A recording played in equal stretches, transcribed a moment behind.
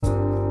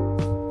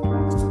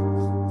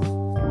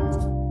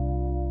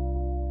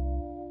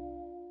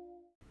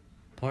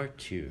Part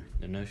 2,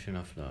 the notion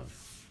of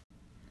love.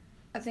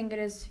 I think it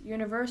is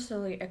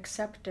universally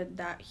accepted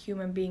that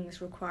human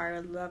beings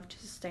require love to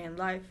sustain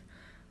life.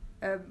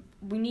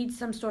 We need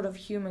some sort of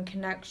human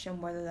connection,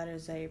 whether that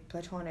is a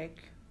platonic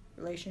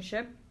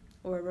relationship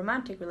or a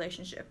romantic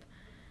relationship.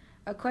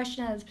 A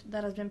question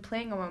that has been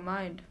playing on my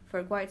mind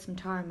for quite some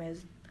time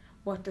is,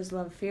 what does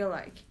love feel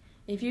like?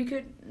 If you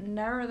could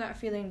narrow that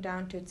feeling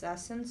down to its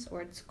essence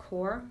or its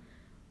core,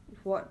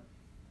 what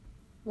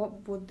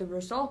would the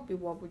result be?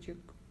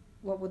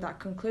 What would that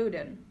conclude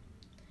in?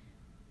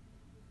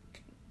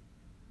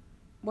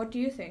 What do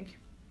you think?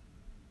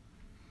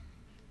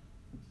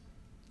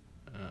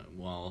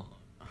 Well,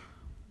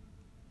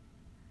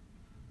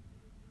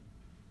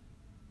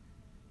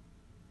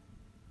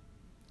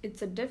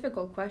 it's a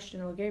difficult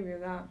question, I'll give you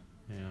that.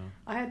 yeah.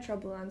 I had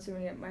trouble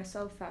answering it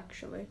myself,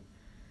 actually.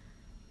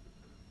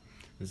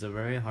 It's a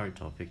very hard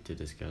topic to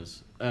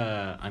discuss.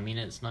 I mean,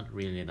 it's not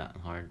really that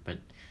hard, but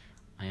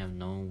I have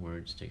no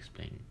words to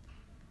explain.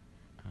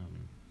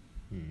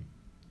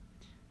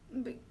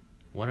 But,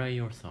 What are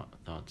your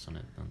thoughts on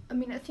it then? I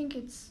mean, I think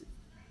it's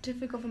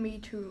difficult for me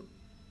to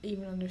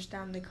even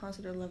understand the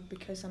concept of love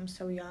because I'm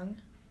so young,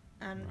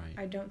 and Right.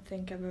 I don't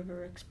think I've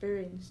ever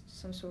experienced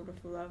some sort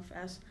of love,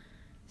 as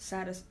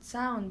sad as it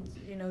sounds.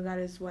 That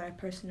is what I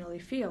personally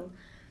feel.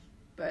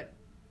 But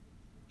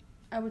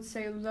I would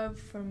say love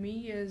for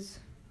me is,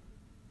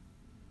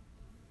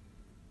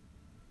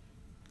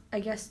 I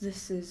guess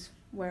this is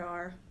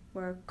where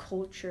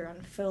culture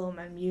and film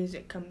and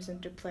music comes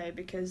into play,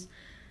 because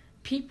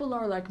people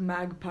are like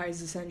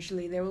magpies,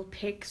 essentially. They will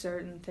pick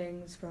certain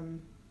things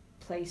from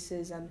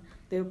places and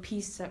they'll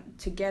piece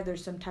together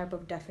some type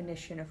of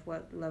definition of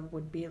what love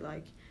would be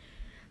like.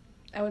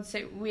 I would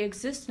say we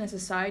exist in a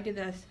society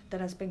that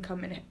has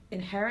become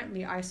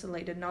inherently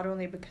isolated, not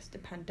only because of the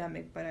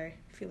pandemic, but I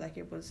feel like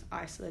it was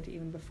isolated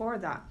even before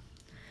that.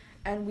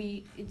 And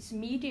it's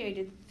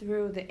mediated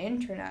through the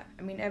internet.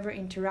 I mean, every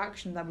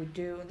interaction that we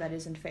do that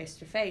isn't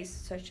face-to-face,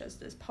 such as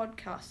this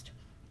podcast,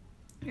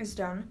 is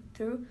done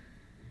through,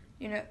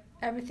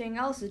 everything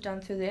else is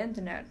done through the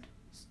internet.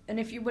 And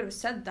if you would have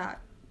said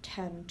that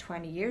 10,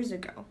 20 years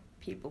ago,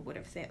 people would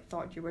have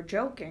thought you were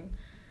joking.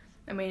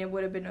 I mean, it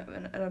would have been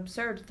an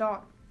absurd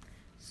thought.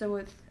 So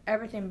with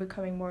everything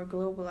becoming more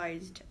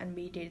globalized and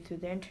mediated through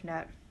the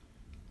internet,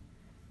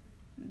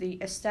 the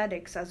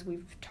aesthetics, as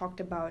we've talked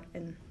about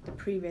in the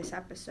previous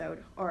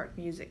episode, art,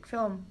 music,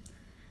 film,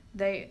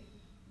 they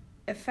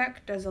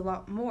affect us a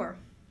lot more.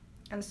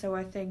 And so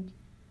I think,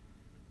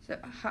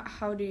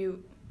 how do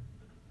you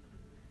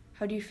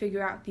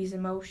figure out these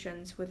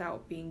emotions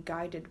without being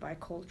guided by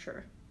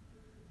culture?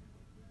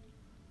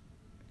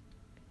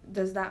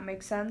 Does that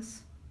make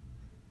sense?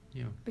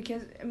 Yeah.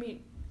 Because, I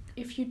mean,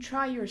 if you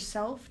try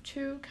yourself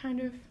to kind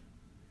of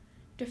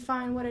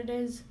define what it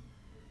is,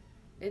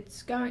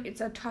 it's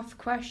a tough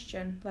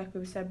question, like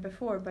we said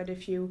before. But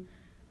if you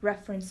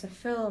reference a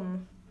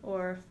film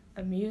or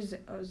a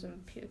music or some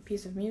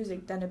piece of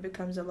music, then it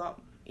becomes a lot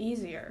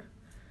easier.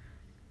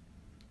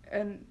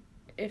 And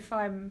if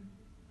I'm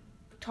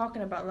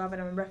talking about love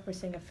and I'm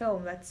referencing a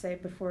film, let's say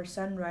Before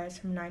Sunrise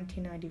from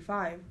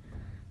 1995,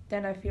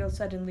 then I feel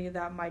suddenly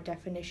that my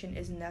definition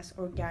isn't as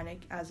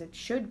organic as it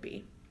should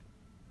be.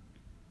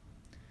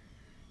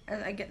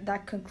 And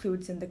that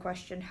concludes in the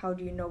question, how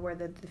do you know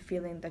whether the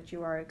feeling that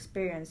you are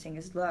experiencing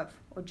is love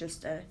or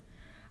just a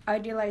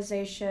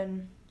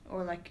idealization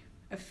or like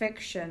a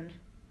fiction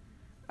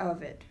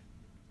of it?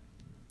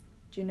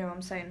 Do you know what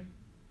I'm saying?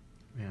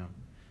 Yeah.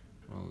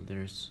 Well,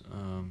 there's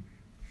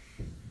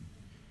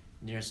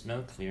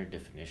no clear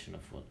definition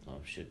of what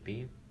love should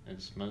be.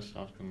 It's most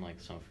often like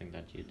something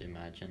that you'd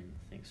imagine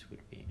things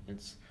would be.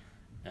 It's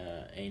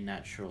a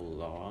natural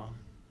law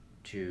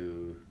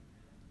to,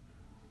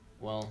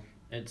 well,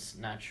 it's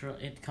natural.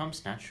 It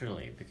comes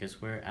naturally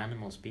because we're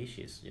animal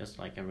species, just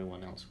like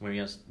everyone else. We're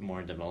just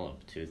more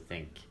developed to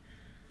think.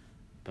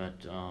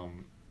 But,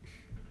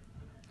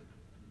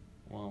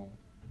 well,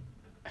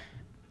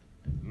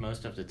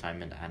 most of the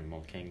time in the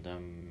animal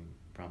kingdom,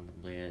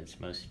 probably it's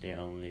mostly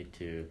only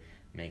to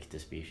make the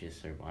species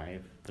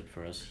survive. But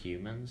for us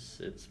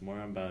humans, it's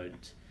more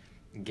about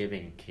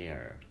giving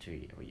care to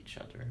each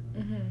other.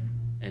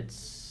 Mm-hmm.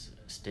 It's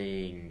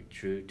staying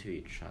true to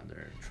each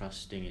other,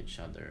 trusting each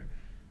other,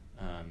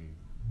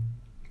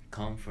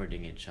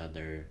 comforting each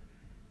other,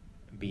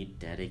 be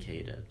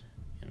dedicated,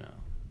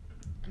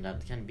 and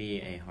that can be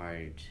a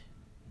hard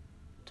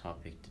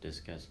topic to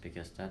discuss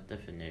because that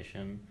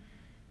definition,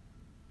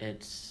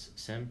 it's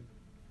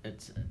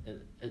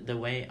the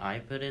way I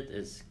put it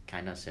is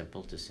kind of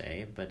simple to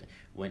say, but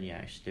when you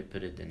actually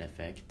put it in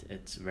effect,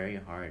 it's very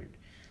hard.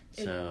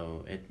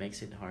 So it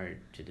makes it hard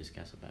to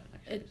discuss about,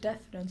 actually. It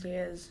definitely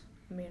is.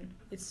 I mean,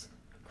 it's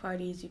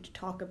quite easy to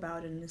talk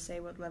about it and say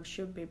what love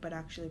should be, but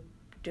actually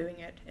doing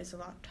it is a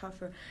lot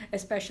tougher,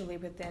 especially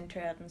with the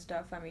internet and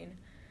stuff. I mean,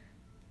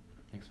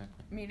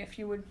 Exactly. I mean,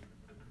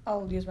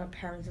 I'll use my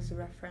parents as a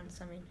reference.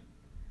 I mean,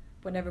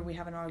 whenever we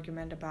have an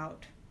argument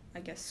about I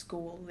guess,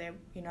 school, they,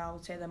 I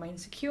would say that I'm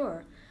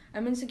insecure.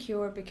 I'm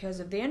insecure because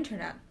of the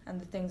internet and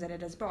the things that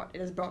it has brought.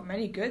 It has brought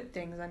many good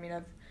things. I mean,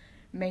 I've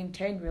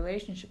maintained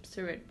relationships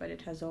through it, but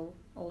it has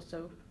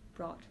also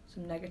brought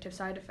some negative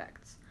side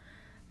effects.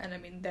 And I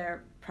mean,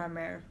 their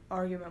primary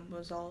argument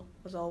was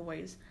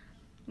always,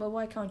 well,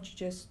 why can't you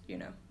just,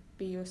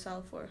 be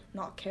yourself or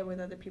not care what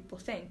other people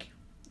think?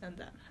 And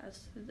then,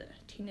 as the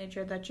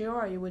teenager that you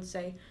are, you would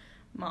say,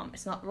 Mom,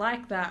 it's not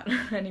like that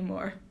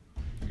anymore.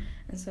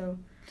 And so...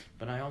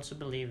 But I also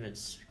believe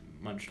it's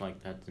much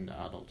like that in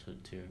the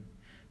adulthood too,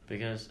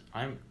 because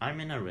I'm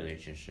in a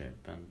relationship,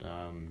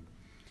 and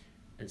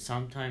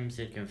sometimes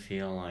it can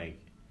feel like,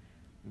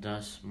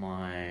 does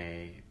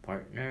my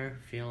partner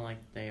feel like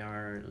they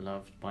are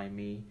loved by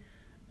me?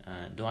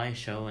 Do I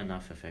show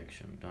enough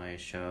affection? Do I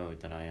show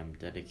that I am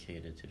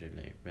dedicated to the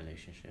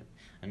relationship?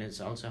 And it's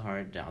also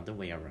hard the other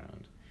way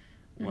around.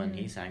 When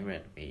he's angry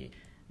at me,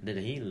 did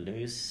he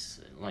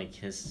lose like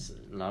his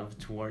love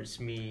towards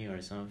me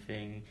or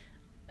something?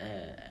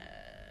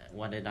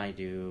 What did I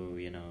do?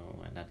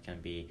 And that can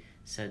be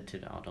said to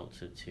the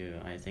adulthood too.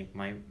 I think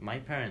my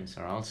parents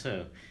are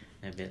also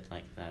a bit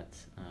like that,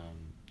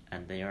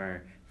 and they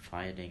are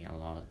fighting a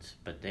lot,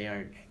 but they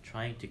are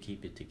trying to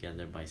keep it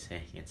together by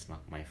saying it's not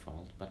my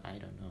fault, but I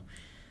don't know.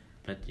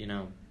 But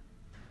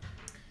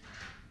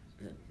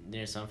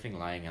there's something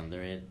lying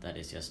under it that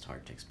is just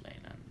hard to explain,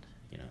 and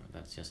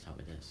that's just how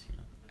it is.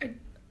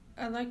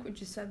 I like what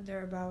you said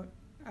there about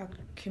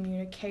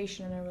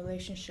communication in a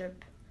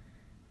relationship,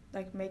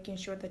 like making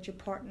sure that your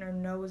partner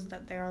knows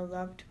that they are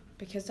loved,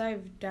 because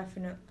I'm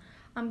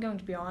going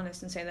to be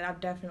honest and say that I've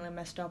definitely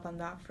messed up on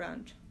that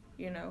front,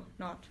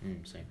 not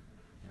same.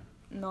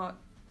 Not,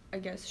 I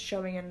guess,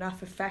 showing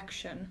enough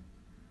affection,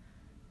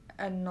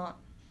 and not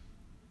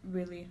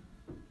really,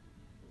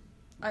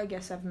 I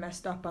guess I've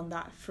messed up on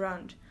that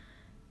front.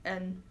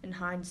 And in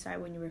hindsight,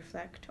 when you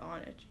reflect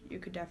on it, you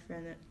could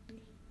definitely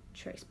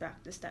trace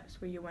back the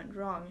steps where you went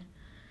wrong.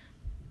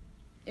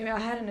 I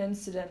had an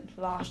incident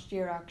last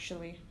year,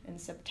 actually, in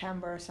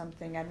September or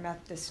something. I'd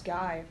met this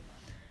guy,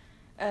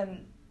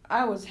 and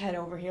I was head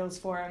over heels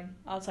for him,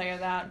 I'll tell you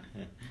that.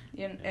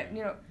 Do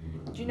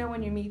you know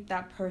when you meet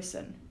that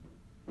person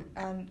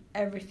and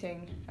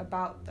everything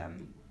about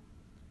them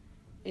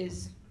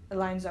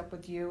lines up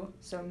with you?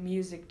 So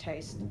music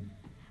taste.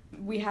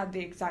 We had the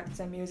exact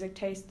same music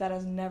taste. That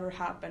has never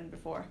happened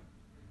before.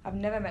 I've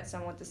never met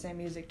someone with the same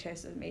music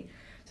taste as me.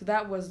 So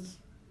that was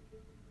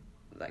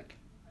like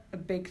a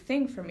big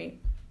thing for me.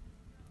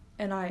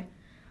 And I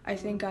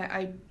think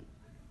I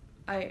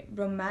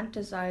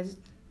romanticized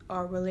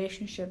our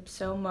relationship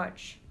so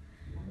much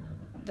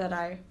that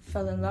I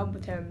fell in love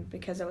with him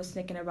because I was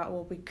thinking about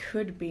what we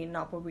could be,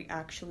 not what we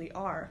actually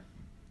are.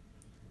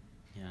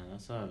 Yeah,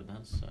 that's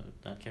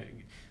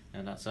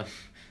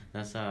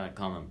a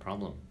common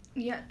problem.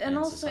 Yeah, and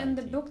also society. In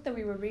the book that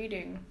we were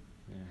reading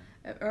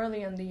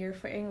early in the year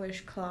for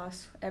English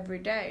class every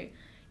day,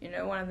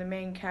 one of the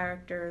main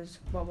characters,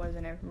 what was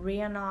her name?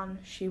 Rhiannon,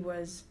 she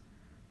was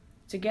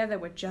together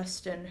with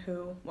Justin,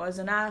 who was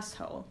an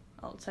asshole.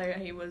 I'll tell you,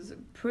 he was a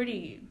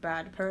pretty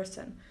bad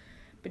person,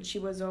 but she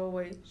was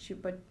always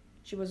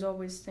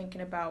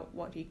thinking about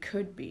what he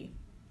could be,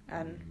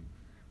 and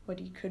what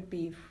he could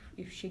be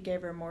if she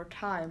gave her more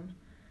time,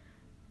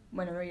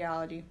 when in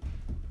reality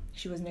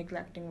she was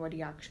neglecting what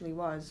he actually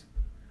was.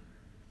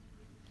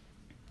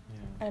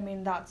 Yeah. I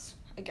mean, that's,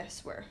 I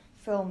guess, where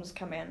films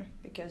come in,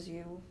 because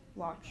you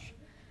watch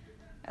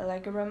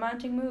like a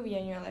romantic movie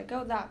and you're like,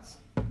 oh,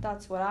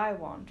 that's what I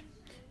want.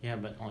 Yeah,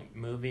 but like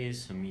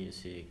movies and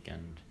music,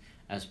 and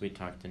as we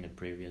talked in the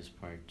previous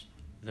part,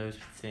 those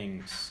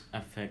things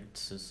affect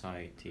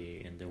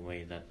society in the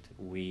way that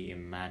we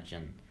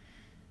imagine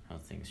how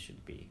things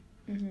should be.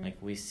 Mm-hmm. Like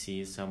we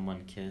see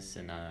someone kiss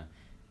in a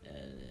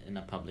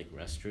public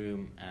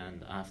restroom,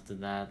 and after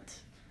that,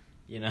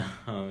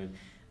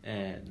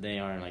 they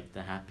are like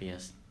the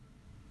happiest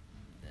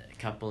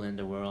couple in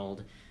the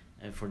world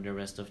for the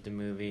rest of the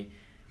movie.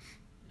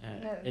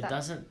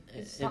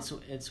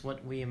 It's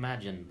what we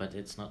imagine, but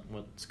it's not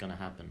what's gonna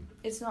happen.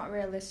 It's not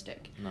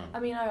realistic. No. I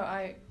mean,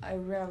 I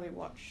rarely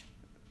watch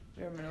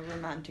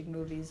romantic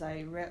movies.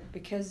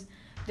 Because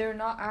they're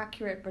not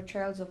accurate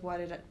portrayals of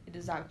what it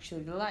is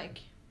actually like.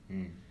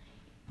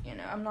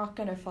 I'm not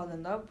gonna fall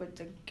in love with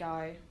the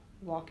guy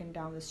walking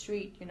down the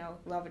street,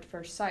 love at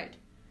first sight.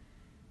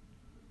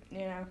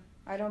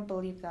 I don't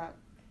believe that,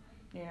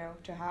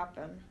 to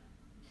happen.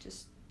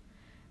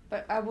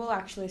 But I will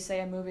actually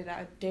say a movie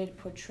that did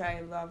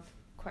portray love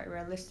quite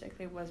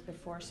realistically was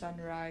Before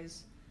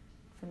Sunrise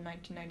from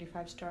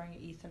 1995, starring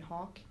Ethan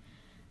Hawke.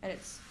 And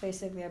it's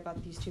basically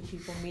about these two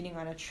people meeting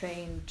on a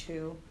train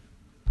to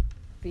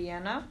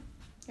Vienna,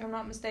 if I'm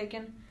not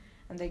mistaken.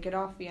 And they get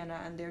off Vienna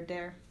and they're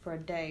there for a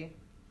day.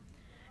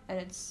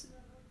 And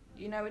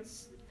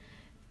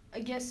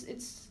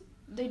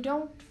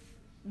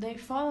they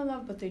fall in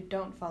love, but they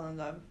don't fall in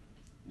love.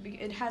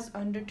 It has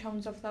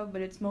undertones of love,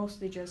 but it's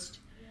mostly just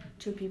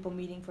two people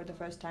meeting for the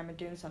first time and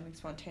doing something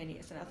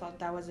spontaneous. And I thought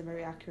that was a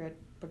very accurate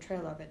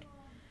portrayal of it.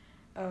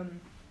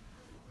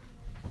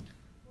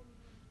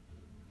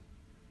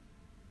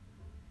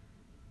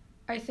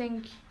 I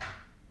think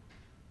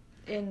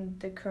in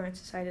the current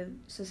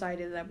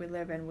society that we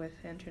live in with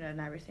the internet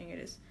and everything, it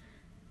is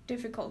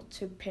difficult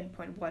to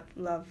pinpoint what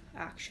love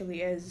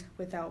actually is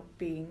without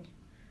kind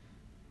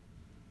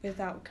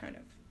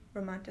of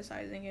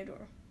romanticizing it or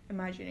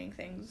imagining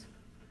things,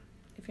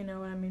 if you know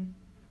what I mean.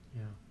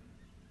 Yeah.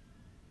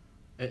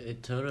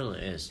 It totally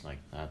is like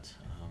that.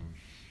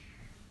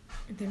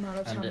 The amount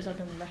of And times I've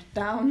been let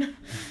down.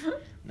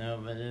 No,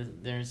 but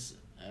there's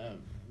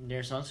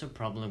also a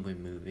problem with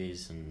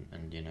movies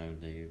and you know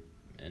the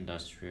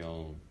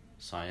industrial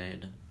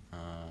side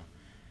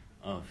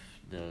of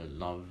the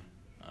love,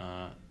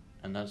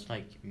 and that's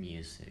like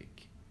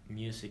music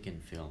in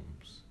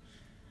films.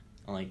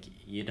 Like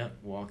you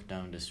don't walk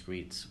down the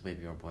streets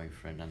with your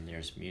boyfriend and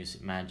there's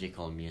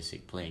magical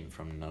music playing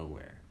from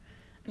nowhere,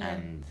 Yeah.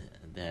 and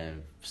the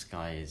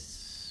sky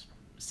is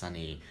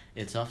sunny.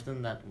 It's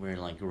often that we're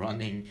like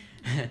running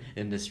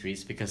in the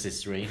streets because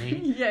it's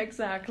raining. Yeah,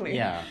 exactly.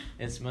 Yeah,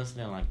 it's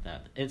mostly like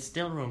that. It's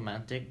still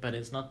romantic, but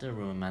it's not the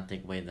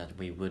romantic way that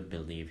we would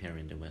believe here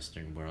in the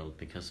Western world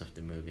because of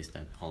the movies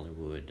that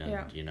Hollywood and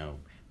Yeah. you know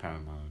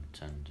Paramount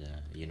and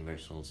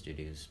Universal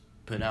Studios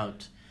put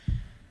out.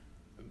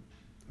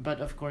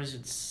 But of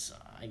course,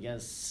 I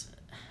guess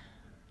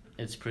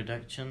it's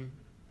production,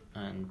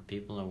 and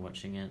people are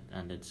watching it,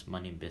 and it's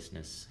money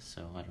business.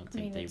 So I don't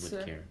think they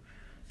would care.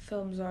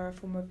 Films are a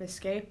form of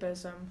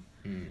escapism.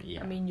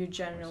 Yeah. I mean, you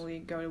generally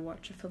go to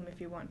watch a film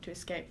if you want to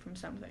escape from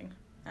something.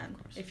 And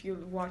course. if you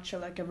watch a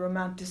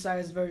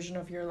romanticized version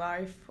of your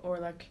life,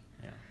 or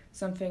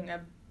something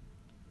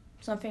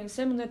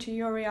similar to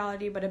your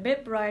reality but a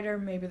bit brighter,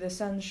 maybe the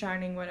sun's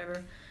shining,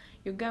 whatever,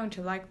 you're going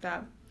to like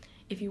that.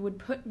 If you would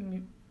put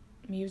film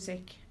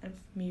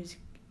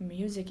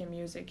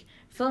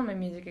and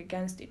music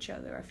against each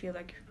other, I feel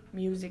like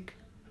music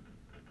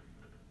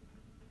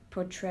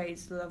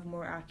portrays love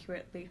more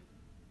accurately.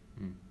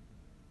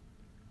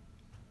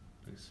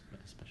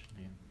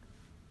 Especially.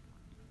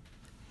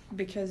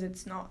 Because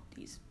it's not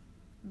these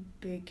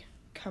big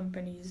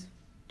companies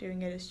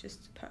doing it, it's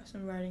just a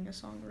person writing a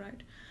song,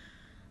 right?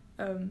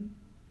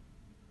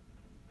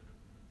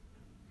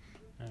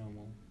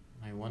 Well,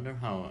 I wonder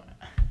how,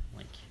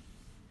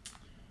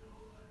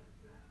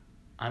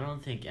 I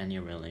don't think any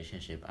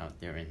relationship out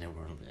there in the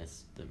world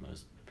is the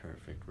most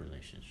perfect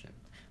relationship.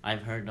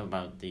 I've heard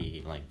about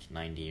the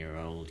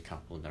 90-year-old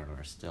couple that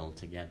are still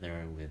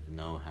together with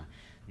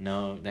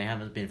they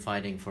haven't been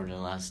fighting for the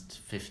last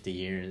 50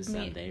 years,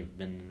 and they've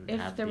been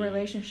happy. If the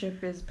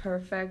relationship is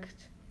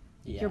perfect,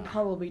 Yeah. you're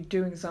probably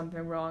doing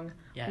something wrong.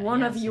 Yeah,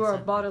 One yes, of you are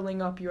exactly.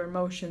 bottling up your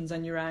emotions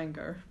and your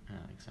anger. Yeah,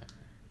 exactly.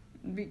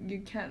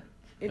 You can't.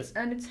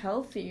 It's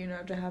healthy,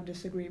 to have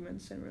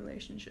disagreements in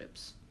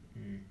relationships.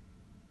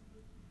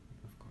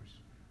 Of course.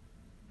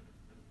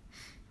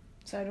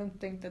 So I don't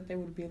think that they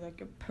would be a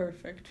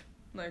perfect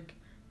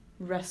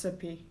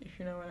recipe, if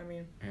you know what I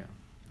mean. Yeah.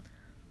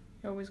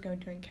 You're always going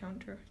to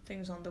encounter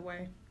things on the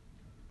way.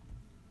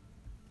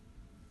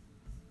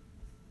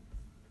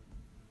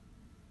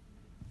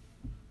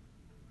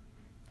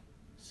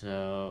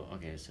 So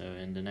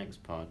in the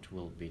next part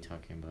we'll be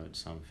talking about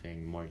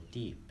something more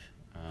deep.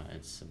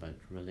 It's about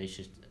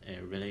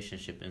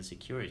relationship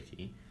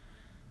insecurity.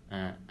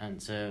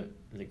 And so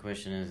the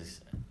question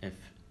is if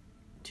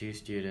two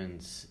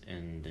students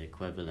in the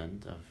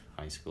equivalent of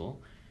high school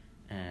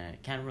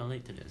can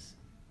relate to this.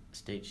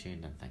 Stay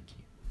tuned and thank you.